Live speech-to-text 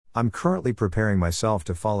I'm currently preparing myself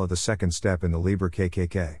to follow the second step in the Libra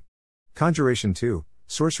KKK. Conjuration 2,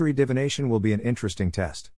 Sorcery Divination will be an interesting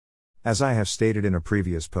test. As I have stated in a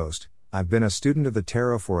previous post, I've been a student of the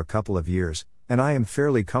tarot for a couple of years, and I am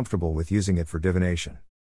fairly comfortable with using it for divination.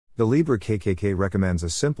 The Libra KKK recommends a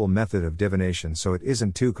simple method of divination so it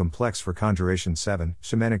isn't too complex for Conjuration 7,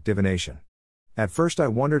 Shamanic Divination. At first I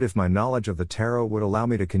wondered if my knowledge of the tarot would allow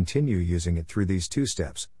me to continue using it through these two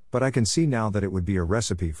steps, but I can see now that it would be a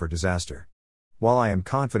recipe for disaster. While I am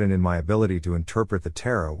confident in my ability to interpret the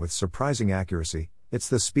tarot with surprising accuracy, it's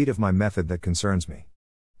the speed of my method that concerns me.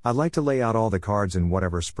 I like to lay out all the cards in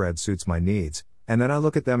whatever spread suits my needs, and then I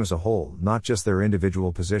look at them as a whole, not just their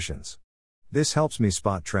individual positions. This helps me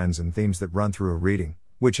spot trends and themes that run through a reading,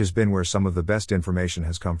 which has been where some of the best information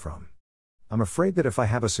has come from. I'm afraid that if I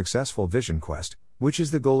have a successful vision quest, which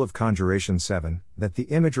is the goal of Conjuration 7, that the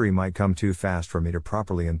imagery might come too fast for me to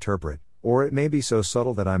properly interpret, or it may be so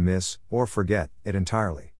subtle that I miss, or forget, it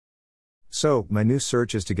entirely. So, my new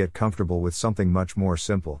search is to get comfortable with something much more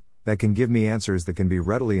simple, that can give me answers that can be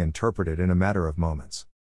readily interpreted in a matter of moments.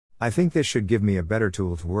 I think this should give me a better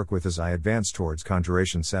tool to work with as I advance towards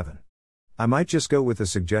Conjuration 7. I might just go with the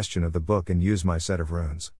suggestion of the book and use my set of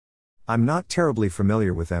runes. I'm not terribly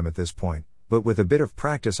familiar with them at this point, but with a bit of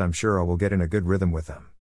practice I'm sure I will get in a good rhythm with them.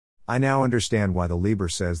 I now understand why the Liber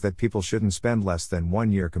says that people shouldn't spend less than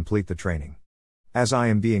 1 year complete the training. As I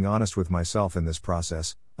am being honest with myself in this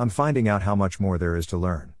process, I'm finding out how much more there is to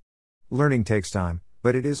learn. Learning takes time,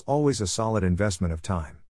 but it is always a solid investment of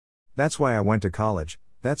time. That's why I went to college,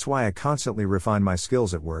 that's why I constantly refine my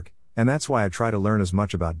skills at work, and that's why I try to learn as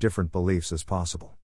much about different beliefs as possible.